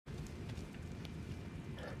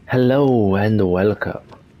Hello and welcome.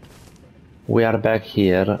 We are back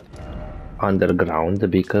here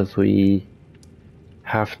underground because we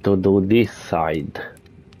have to do this side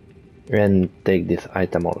and take this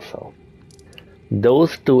item also.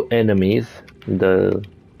 Those two enemies, the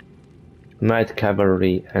Knight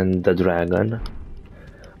Cavalry and the Dragon,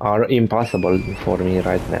 are impossible for me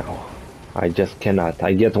right now. I just cannot.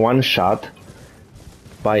 I get one shot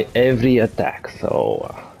by every attack,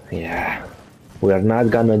 so yeah, we are not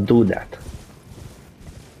gonna do that.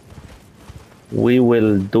 We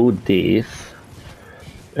will do this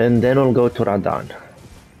and then we'll go to Radahn,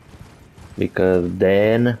 because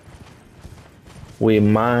then we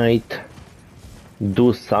might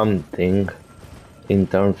do something in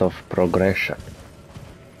terms of progression.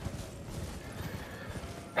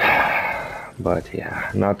 But yeah,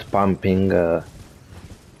 not pumping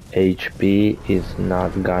HP is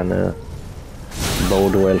not gonna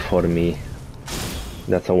bode well for me.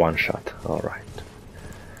 That's a one shot, alright.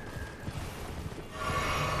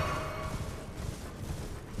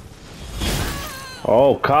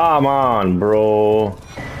 Oh, come on, bro.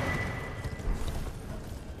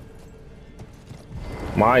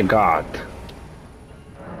 My God.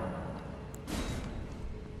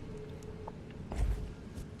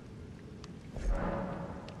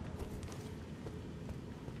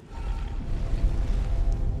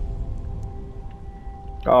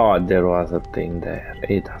 Oh, there was a thing there.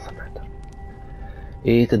 It doesn't matter.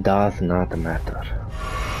 It does not matter.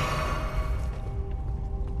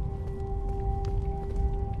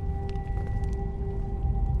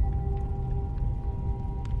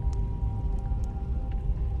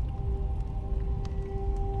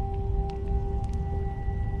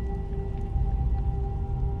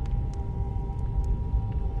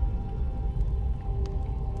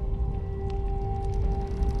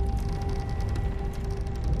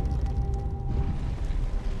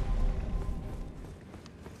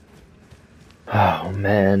 Oh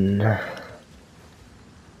man,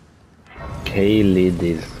 K-Lead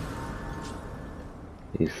is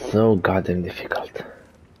so goddamn difficult.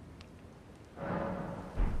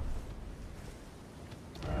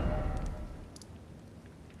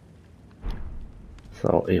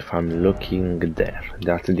 So if I'm looking there,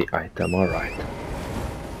 that's the item, alright.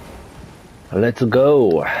 Let's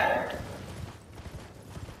go!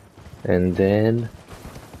 And then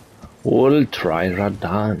we'll try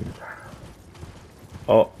Radahn.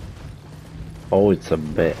 Oh, it's a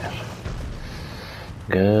bear.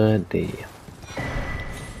 Good deal.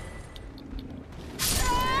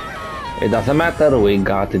 It doesn't matter, we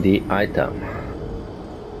got the item.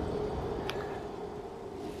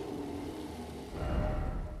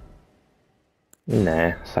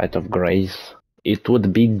 Nah, Sight of Grace. It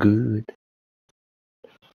would be good.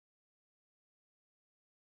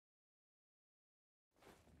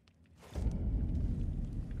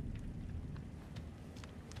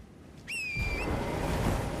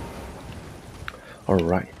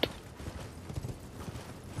 Alright.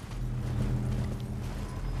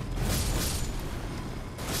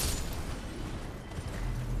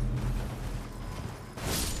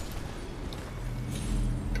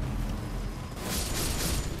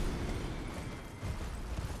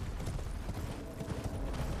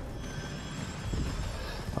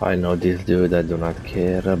 I know this dude, I do not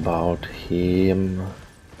care about him.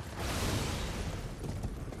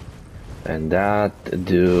 And that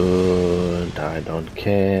dude, I don't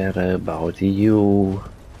care about you.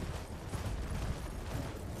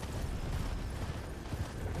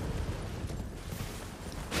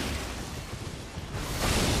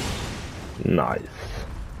 Nice.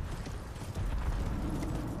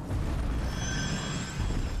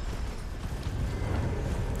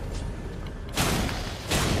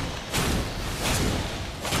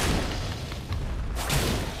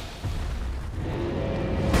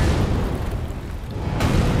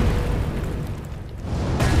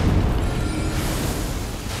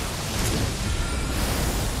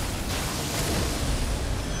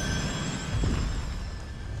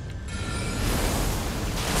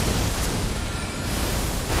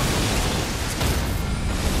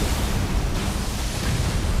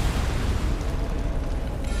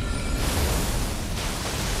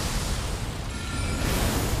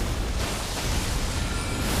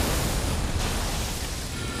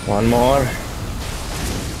 One more.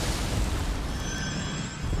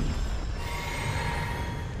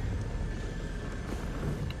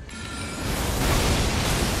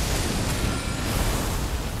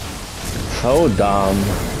 So dumb.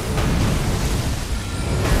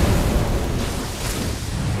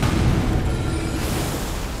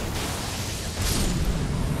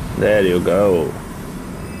 There you go.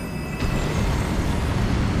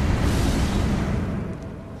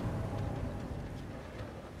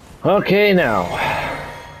 Okay, now.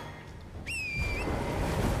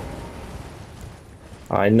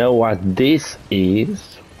 I know what this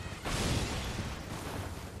is.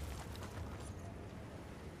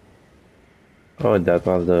 Oh, that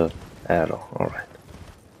was the arrow. Alright.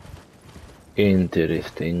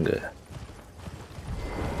 Interesting.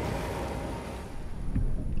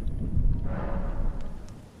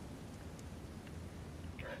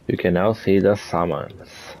 You can now see the summons.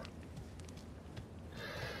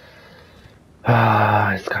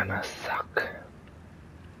 Ah, it's gonna suck.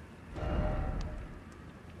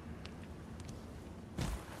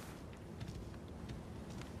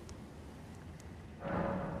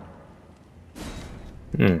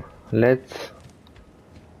 Let's...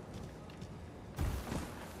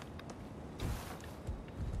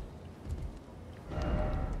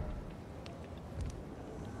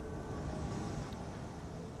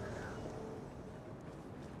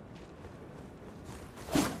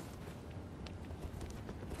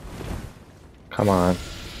 Come on.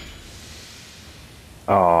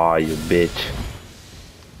 Oh, you bitch.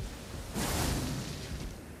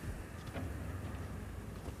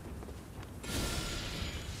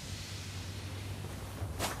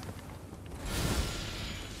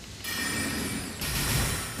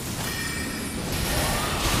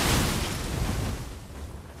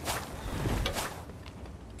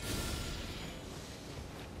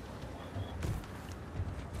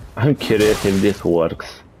 I'm curious if this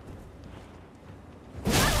works.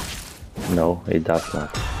 No, it does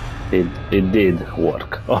not. It did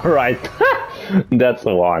work. Alright. That's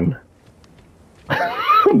one.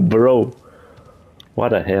 Bro. What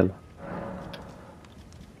the hell?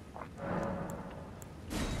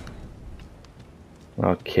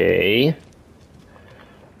 Okay.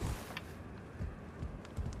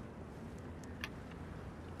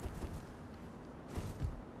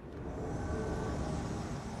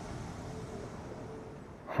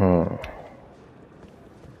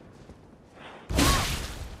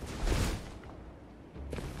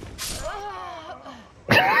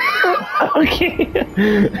 Okay.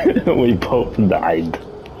 We both died.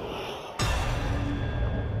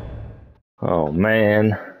 Oh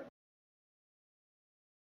man.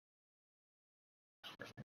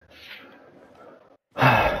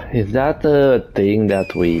 Is that a thing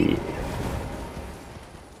that we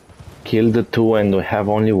kill the two and we have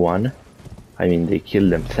only one? I mean, they kill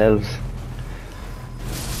themselves.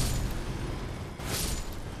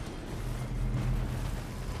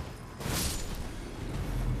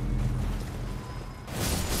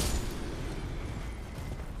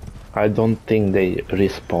 I don't think they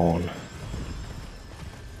respawn.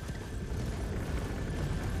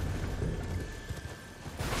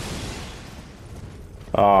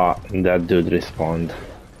 Ah, that dude respawned.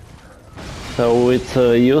 So it's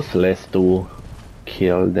useless to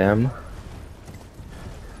kill them.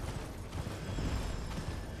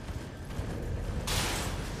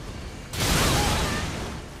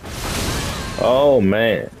 Oh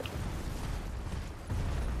man.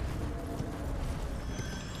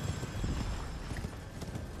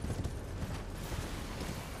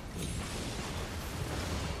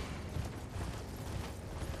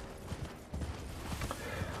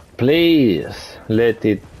 Please, let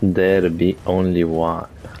it there be only one.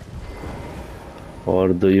 Or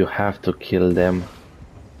do you have to kill them?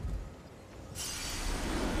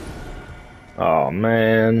 Oh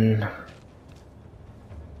man.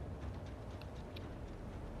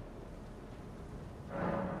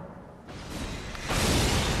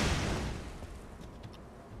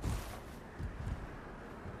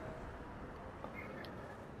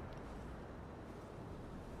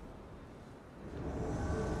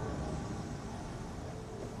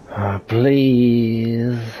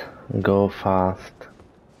 Please go fast.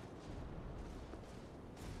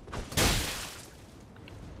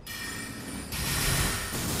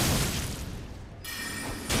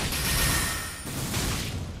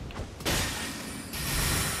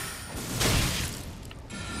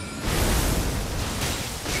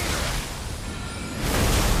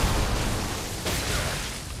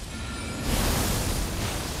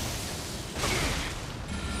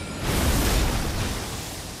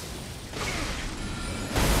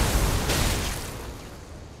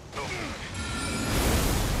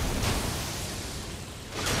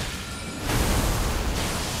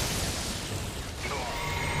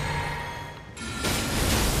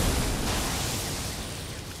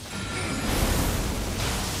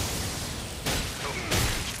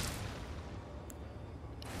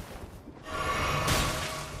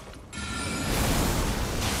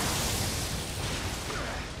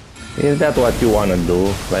 Is that what you wanna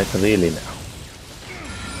do? Like really now?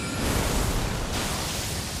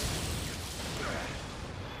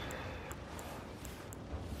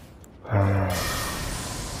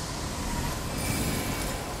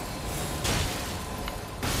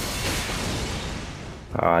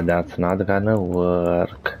 Ah, that's not gonna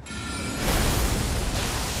work.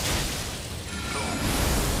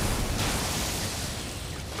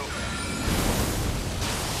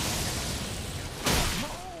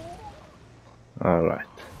 Alright.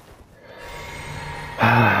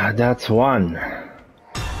 Ah, that's one.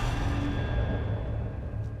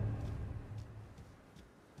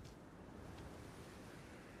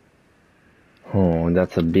 Oh,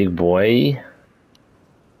 that's a big boy.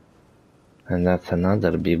 And that's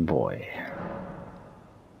another big boy.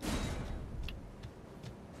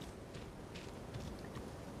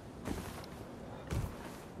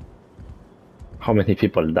 How many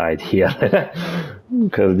people died here?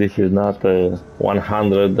 Because this is not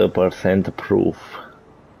 100% proof.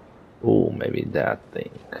 Oh, maybe that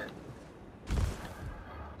thing.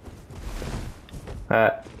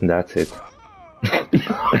 That's it.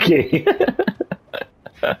 Okay.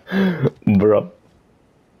 Bro.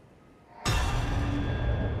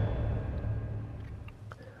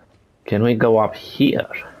 Can we go up here?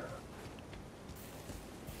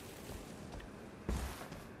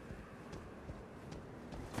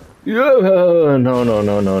 No, no, no,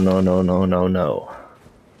 no, no, no, no, no, no.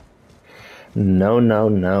 No, no,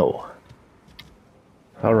 no.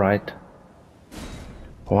 Alright.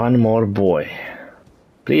 One more boy.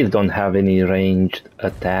 Please don't have any ranged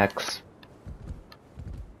attacks.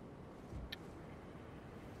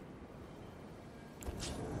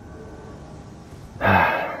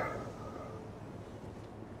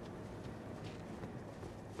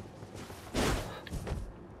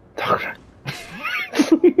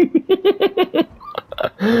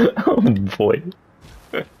 Oh boy.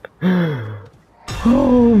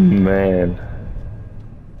 Oh man.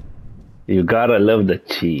 You gotta love the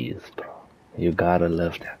cheese, bro. You gotta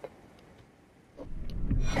love that.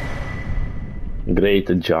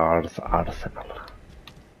 Great Jars Arsenal.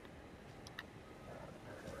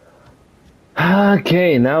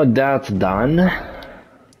 Okay, now that's done.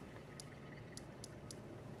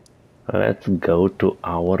 Let's go to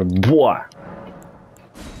our boy.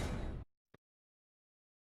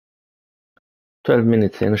 12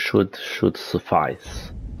 minutes in should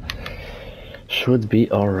suffice. Should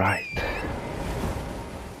be alright.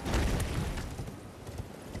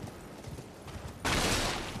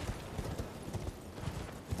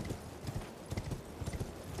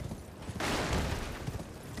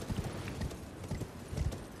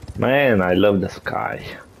 Man, I love the sky.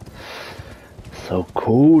 So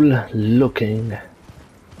cool looking.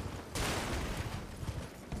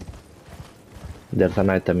 There's an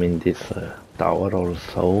item in this tower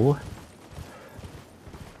also.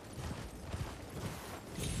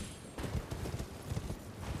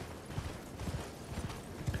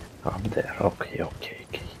 Up there, okay.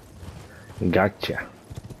 Gotcha.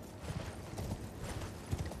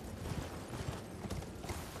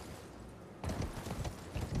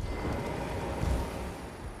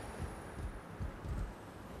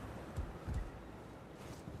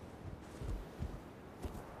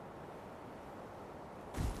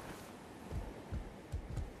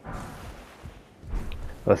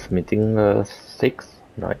 A smithing 6,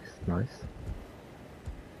 nice.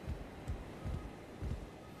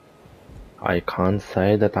 I can't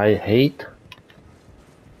say that I hate.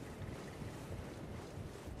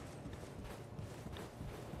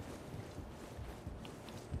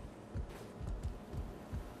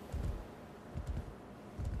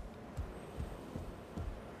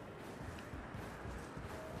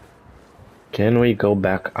 Can we go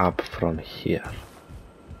back up from here?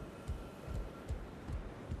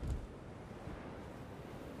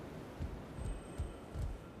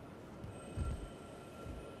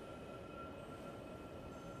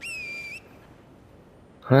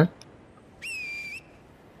 Huh?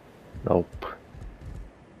 Nope.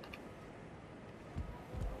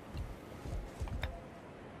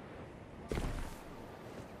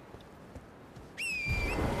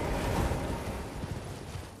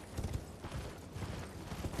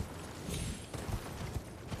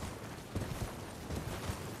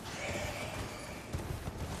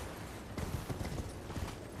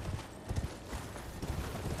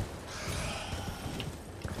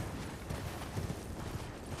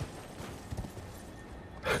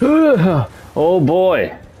 Oh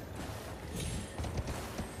boy!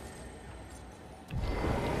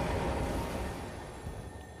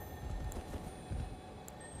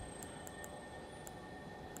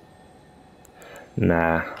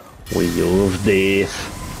 Nah, we use this.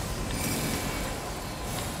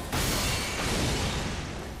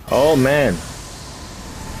 Oh man!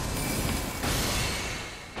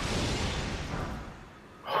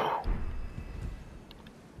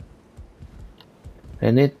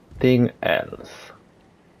 Anything else?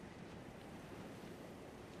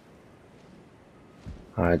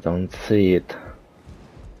 I don't see it.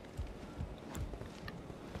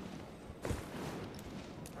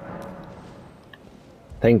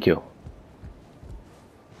 Thank you.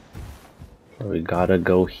 We gotta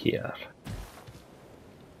go here.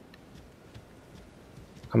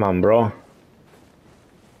 Come on, bro.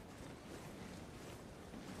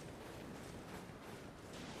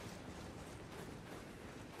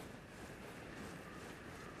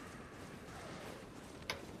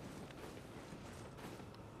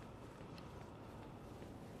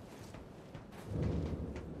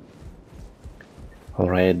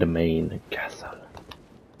 Red Main Castle.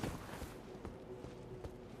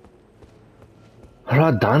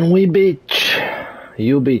 Radahn, we bitch.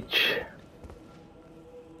 You bitch.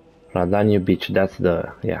 Radahn, you bitch. That's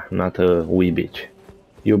the, yeah, not a we bitch.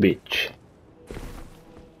 You bitch.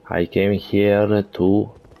 I came here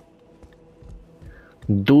to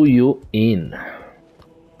do you in.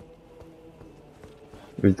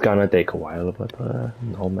 It's gonna take a while, but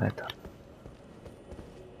no matter.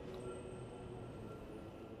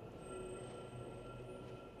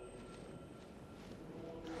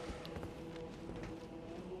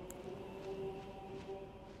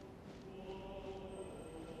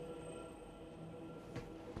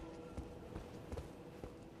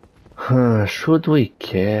 Should we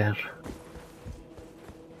care?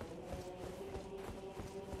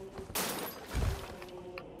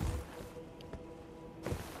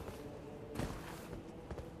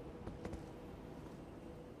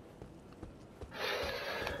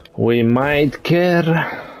 We might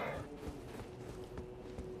care.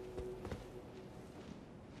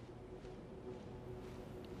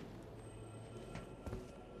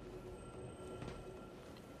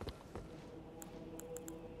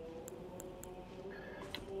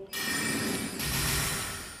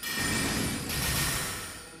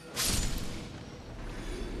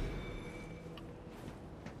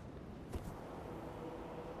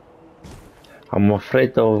 I'm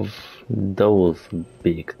afraid of those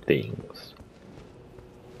big things.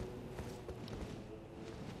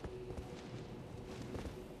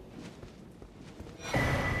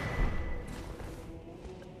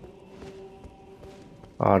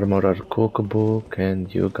 Armorer cookbook,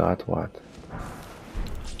 and you got what?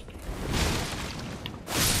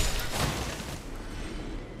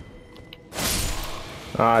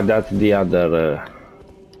 Ah, that's the other.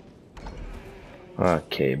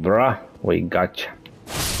 Okay, bruh, we gotcha.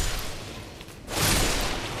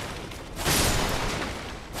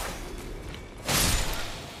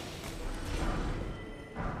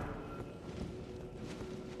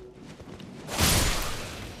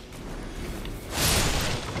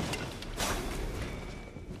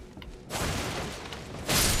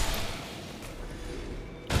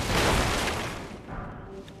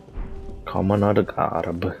 Commoner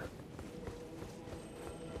garb.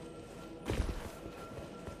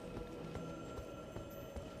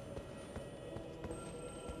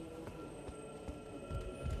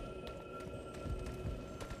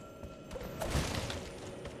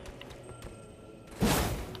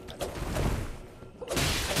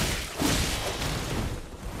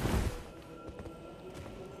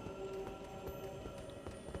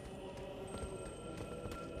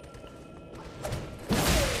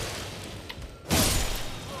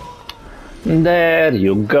 There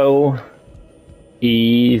you go.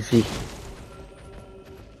 Easy.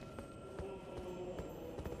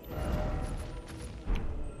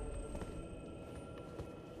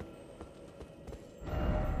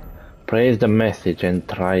 Praise the message and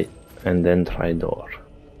then try door.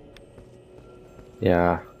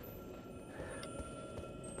 Yeah.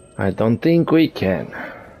 I don't think we can.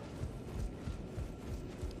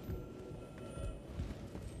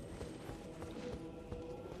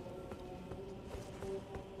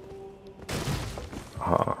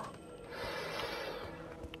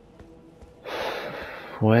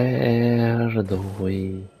 Where do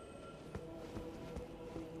we?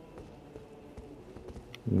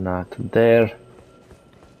 Not there.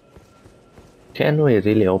 Can we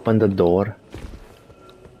really open the door?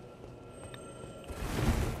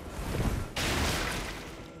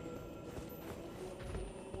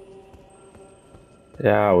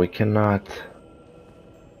 Yeah, we cannot.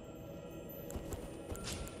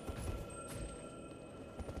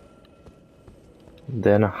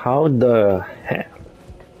 Then how the hell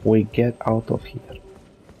we get out of here?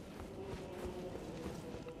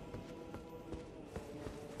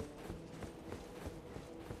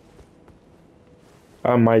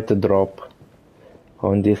 I might drop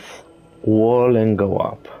on this wall and go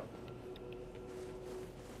up.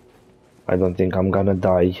 I don't think I'm gonna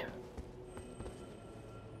die.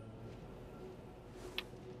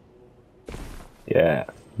 Yeah.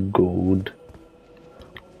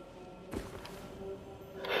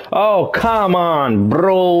 Come on,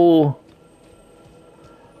 bro!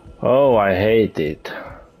 Oh, I hate it.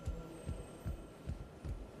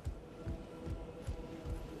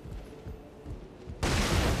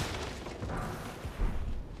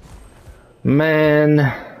 Man,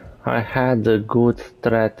 I had a good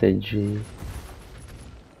strategy.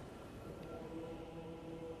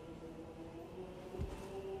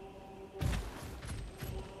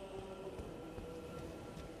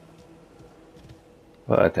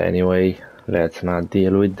 But anyway, let's not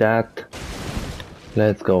deal with that.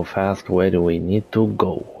 Let's go fast where do we need to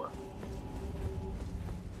go.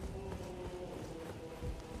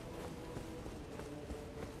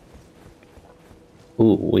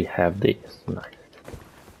 Ooh, we have this. Nice.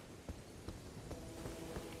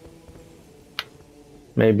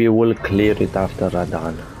 Maybe we'll clear it after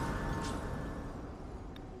Radahn.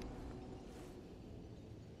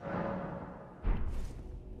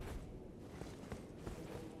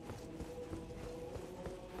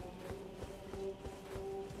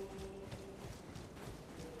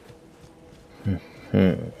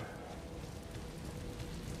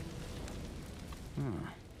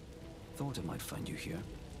 Thought I might find you here.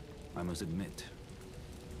 I must admit,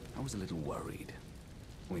 I was a little worried.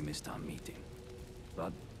 We missed our meeting.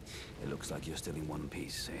 But it looks like you're still in one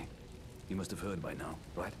piece, eh? You must have heard by now,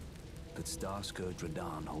 right? That Starscourge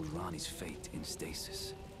Radahn holds Ranni's fate in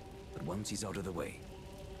stasis. But once he's out of the way,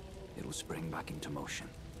 it will spring back into motion.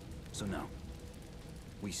 So now,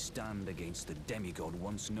 we stand against the demigod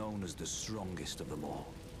once known as the strongest of them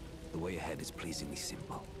all. The way ahead is pleasingly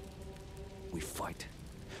simple. We fight,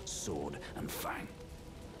 sword and fang.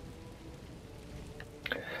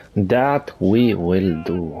 That we will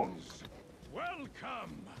do.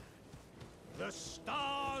 Welcome! The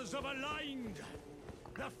stars have aligned!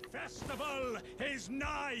 The festival is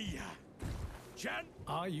nigh!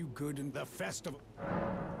 Are you good in the festival?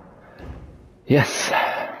 Yes.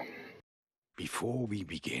 Before we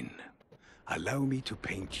begin, allow me to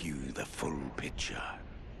paint you the full picture.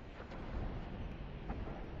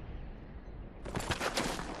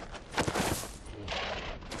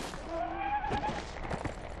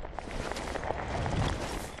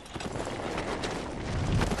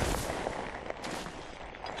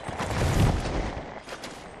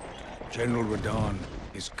 General Radahn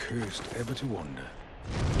is cursed ever to wander.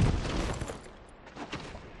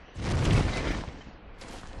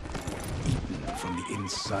 Eaten from the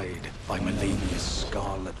inside by Melania's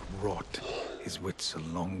scarlet rot, his wits are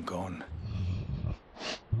long gone.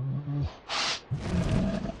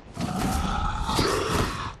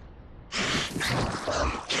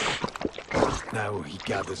 Now he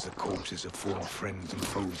gathers the corpses of former friends and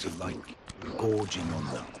foes alike, gorging on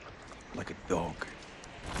them like a dog.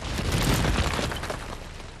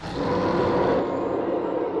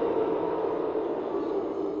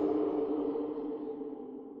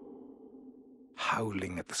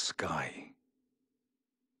 Howling at the sky.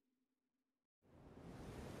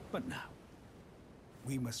 But now,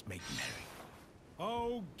 we must make merry.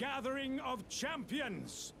 O gathering of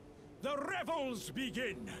champions! The revels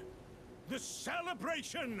begin! The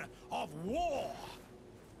celebration of war!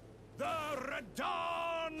 The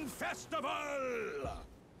Radahn Festival!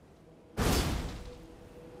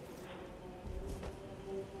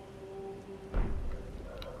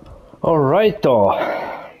 Alright,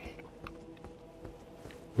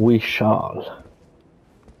 we shall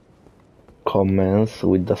commence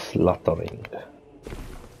with the slaughtering.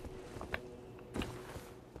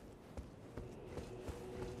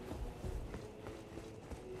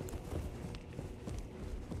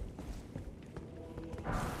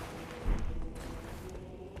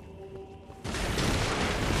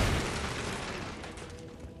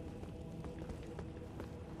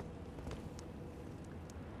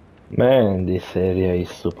 Man, this area is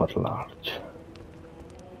super large.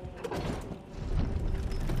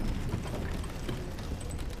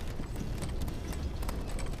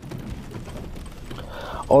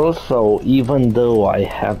 Also, even though I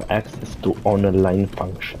have access to online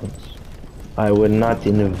functions, I will not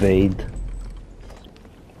invade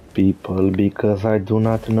people because I do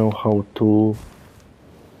not know how to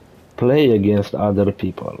play against other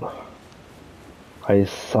people. I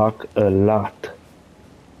suck a lot.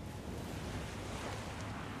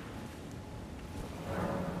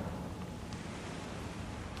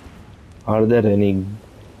 Are there any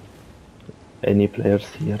players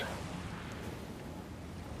here?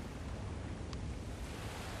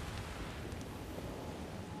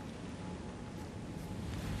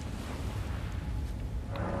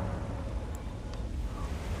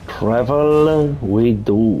 Travel we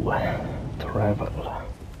do. Travel.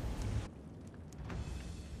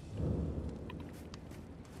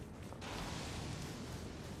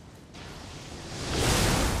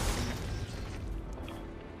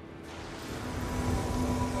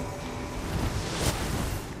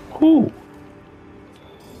 Whew.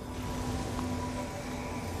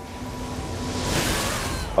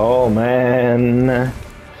 Oh man.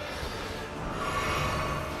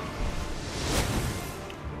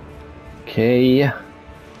 Okay.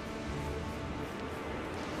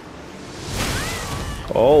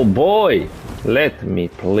 Oh boy, let me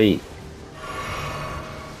play.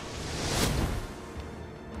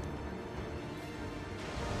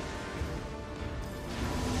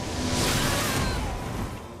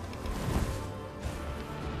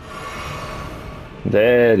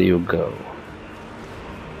 There you go.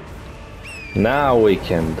 Now we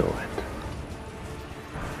can do it.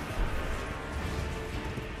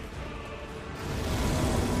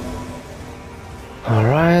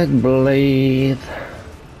 Alright, blade.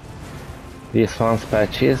 This one's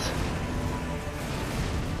patches.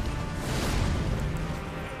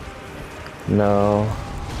 No.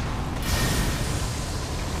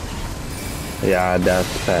 Yeah,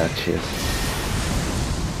 that's patches.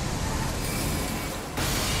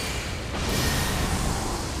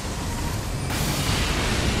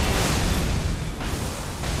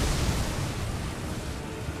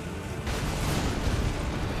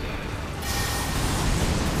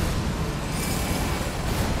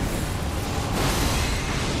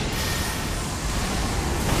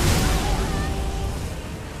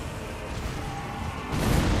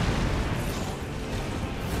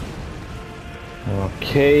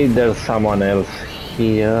 Okay, there's someone else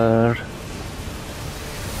here.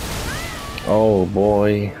 Oh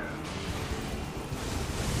boy.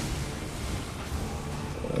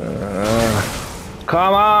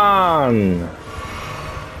 Come on!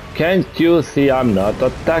 Can't you see I'm not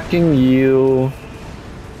attacking you?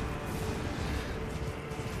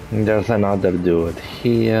 There's another dude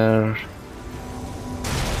here.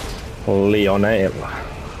 Lionel.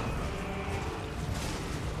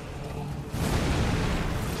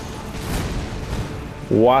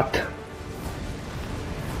 What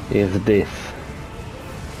is this?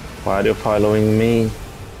 Why are you following me?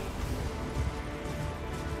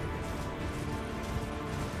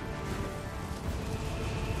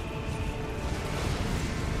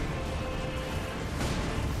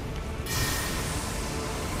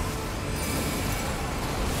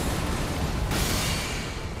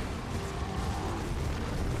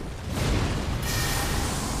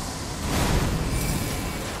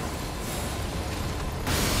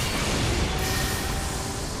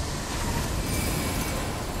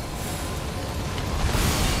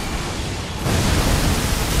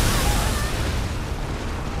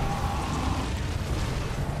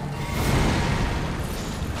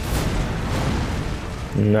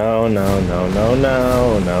 No, no, no, no,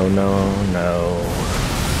 no, no, no, no.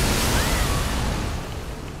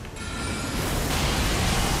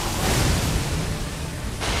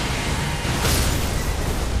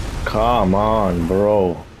 Come on,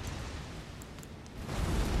 bro.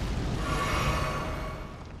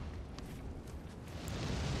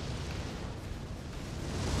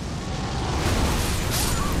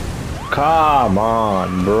 Come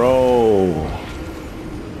on, bro.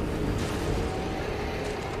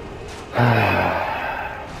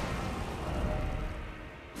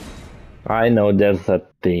 I know there's a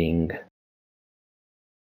thing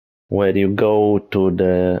where you go to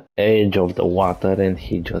the edge of the water and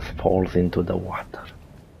he just falls into the water.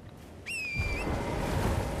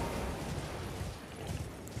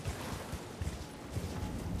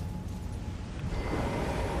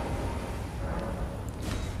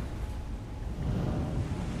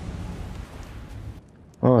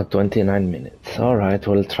 Oh, 29 minutes. Alright,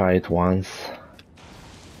 we'll try it once.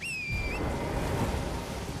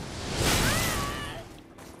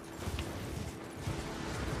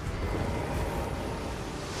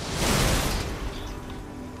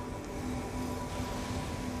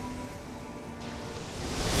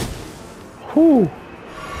 Whew.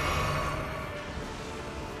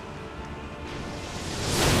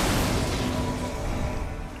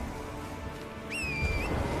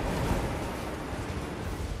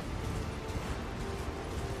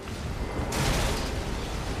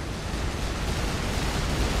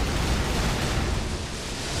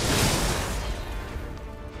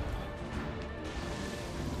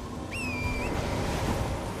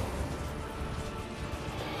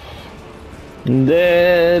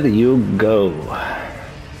 There you go.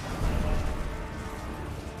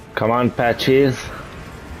 Come on, Patches.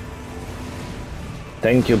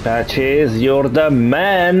 Thank you, Patches. You're the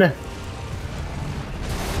man.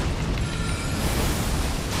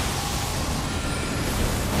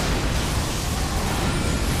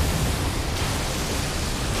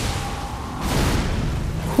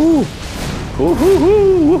 Whoo.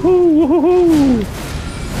 Woohoo! Woohoo! Woohoo!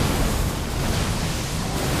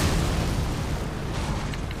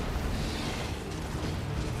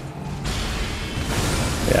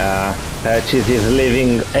 Patches is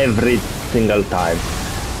leaving every single time.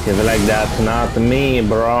 He's like, that's not me,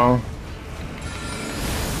 bro.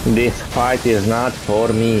 This fight is not for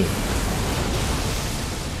me.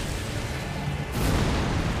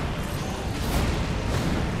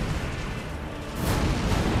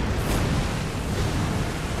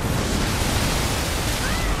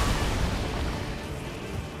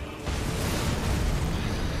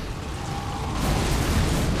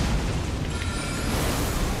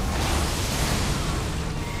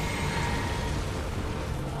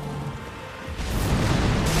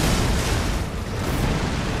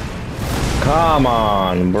 Come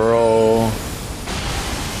on, bro.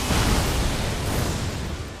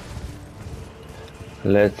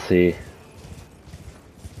 Let's see.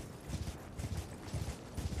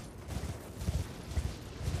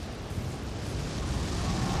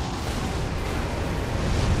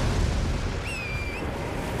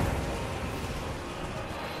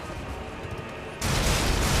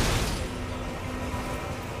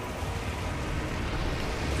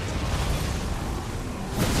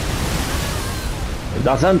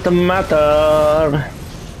 Doesn't matter.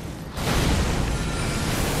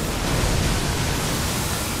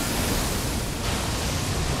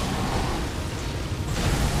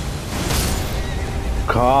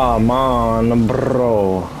 Come on,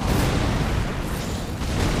 bro.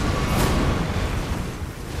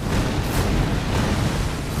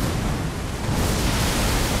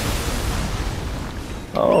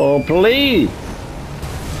 Oh, please.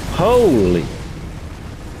 Holy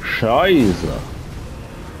Scheiße.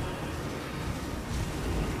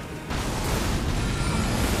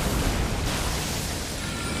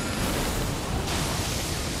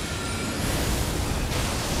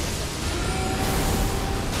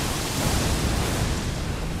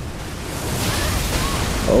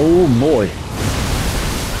 Oh boy.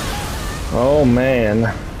 Oh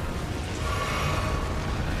man.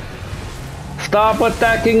 Stop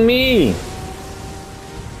attacking me!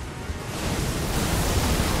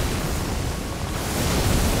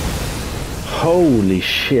 Holy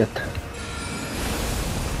shit.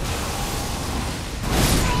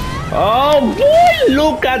 Oh boy!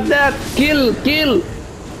 Look at that! Kill! Kill!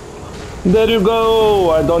 There you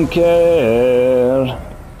go! I don't care.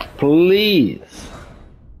 Please.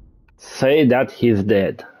 Say that he's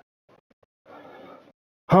dead.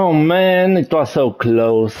 Oh man, it was so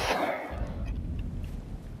close.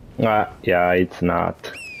 Yeah, it's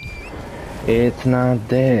not. It's not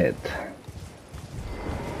dead.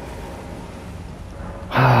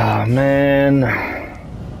 Ah, man.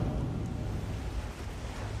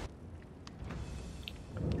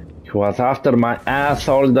 He was after my ass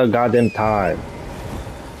all the goddamn time.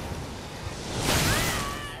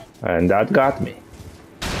 And that got me.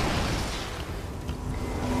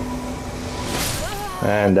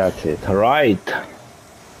 And that's it. Right.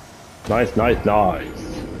 Nice, nice,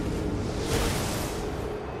 nice.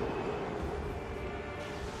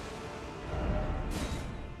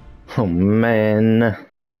 Oh man.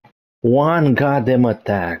 One goddamn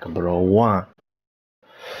attack, bro. One.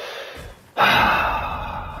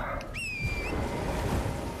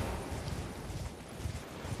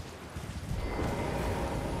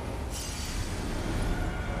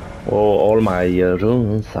 Oh, all my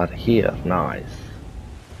runes are here. Nice.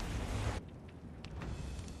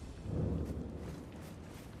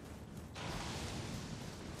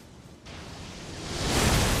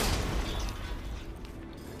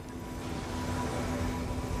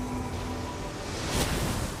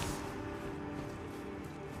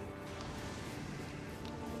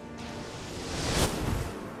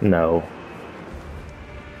 No.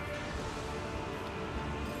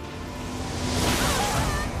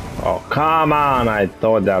 Oh, come on! I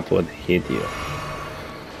thought that would hit you.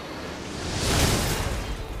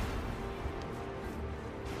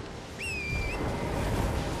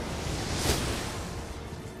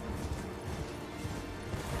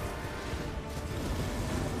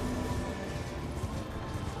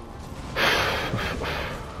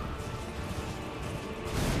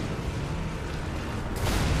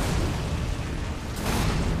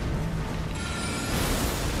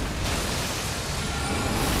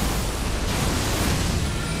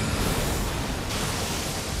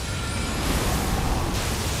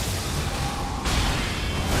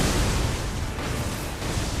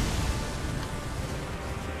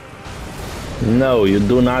 No, you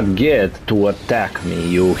do not get to attack me,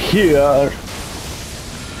 you hear?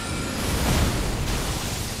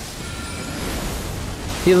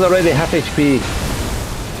 He's already half HP.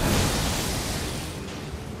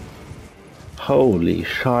 Holy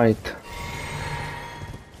shite.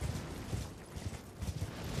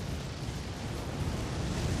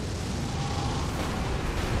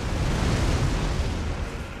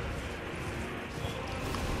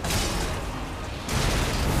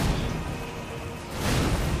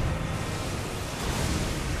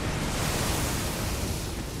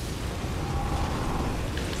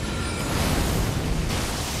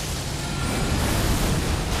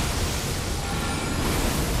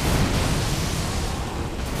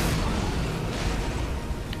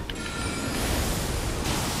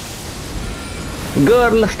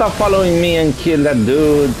 Girl, stop following me and kill that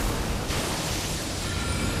dude.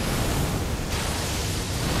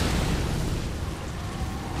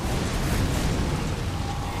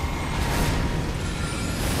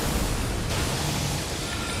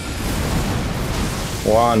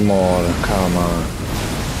 One more, come on.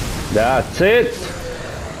 That's it.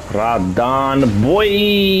 Radahn,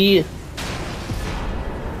 boy.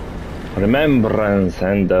 Remembrance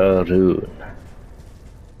and the rune.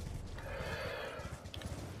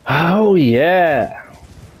 Oh yeah,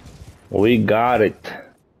 we got it.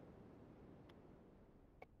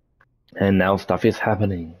 And now stuff is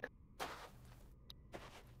happening.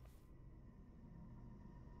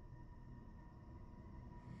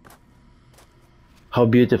 How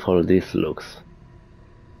beautiful this looks.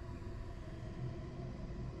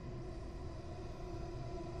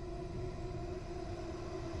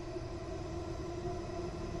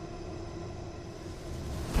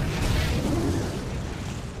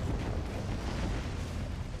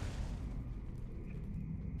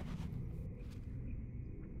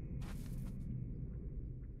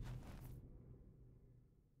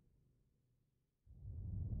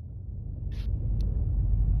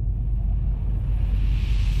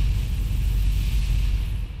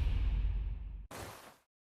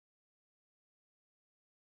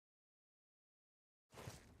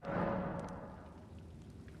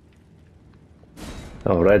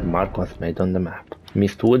 A red mark was made on the map.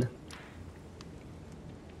 Mistwood?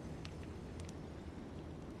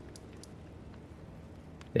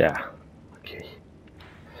 Yeah, okay.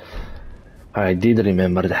 I did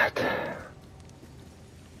remember that.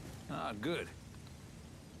 Ah, good.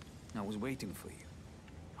 I was waiting for you.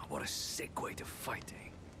 Oh, what a sick way to fight, eh?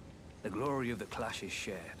 The glory of the clash is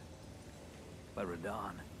shared. By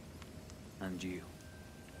Radahn. And you.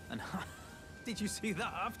 And did you see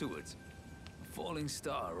that afterwards? A falling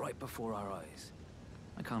star right before our eyes.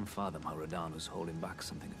 I can't fathom how Radahn was holding back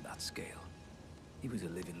something of that scale. He was a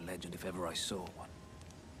living legend if ever I saw one.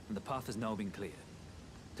 And the path has now been cleared.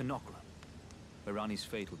 To Nokra, where Ranni's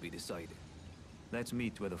fate will be decided. Let's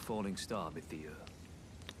meet where the falling star bit the earth.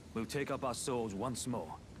 We'll take up our swords once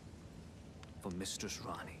more. For Mistress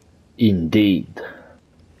Ranni. Indeed.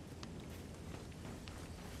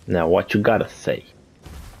 Now what you gotta say?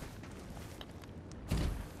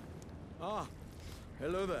 Ah,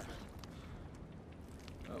 hello there.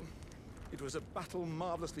 It was a battle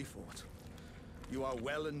marvelously fought. You are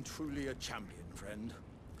well and truly a champion, friend.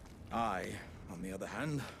 I, on the other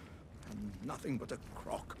hand, am nothing but a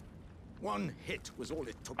crock. One hit was all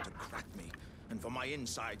it took to crack me, and for my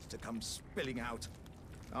insides to come spilling out.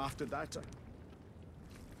 After that,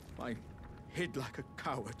 I hid like a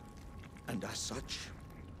coward. And as such,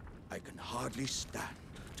 I can hardly stand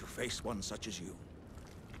to face one such as you.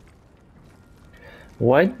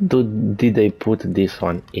 Why did they put this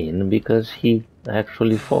one in? Because he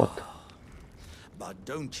actually fought. But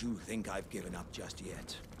don't you think I've given up just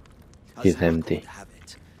yet? He's As luck empty. would have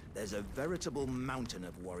it, there's a veritable mountain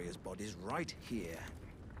of warriors' bodies right here.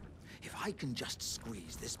 If I can just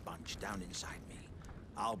squeeze this bunch down inside me,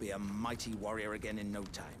 I'll be a mighty warrior again in no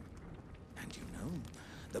time. And you know,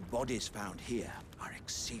 the bodies found here are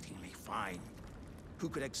exceedingly fine. Who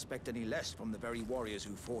could expect any less from the very warriors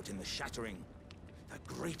who fought in the Shattering?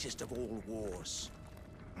 The greatest of all wars.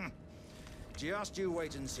 Just you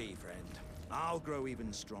wait and see, friend. I'll grow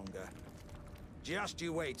even stronger. Just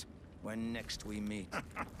you wait when next we meet.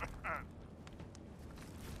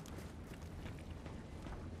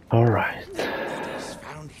 Alright. Bodies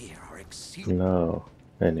found here are exceedingly... No.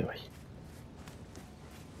 Anyway.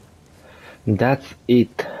 That's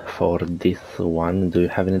it for this one. Do you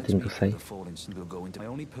have anything to say? My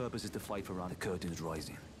only purpose is to fight for the curtains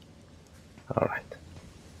rising. Alright.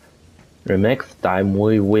 The next time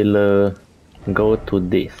we will go to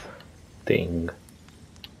this thing.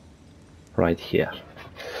 Right here.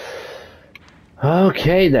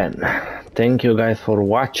 Okay then. Thank you guys for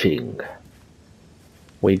watching.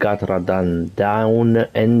 We got Radahn down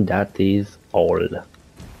and that is all.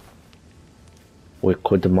 We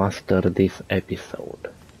could master this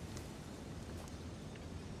episode.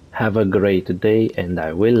 Have a great day and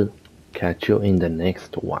I will catch you in the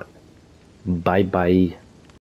next one. Bye bye.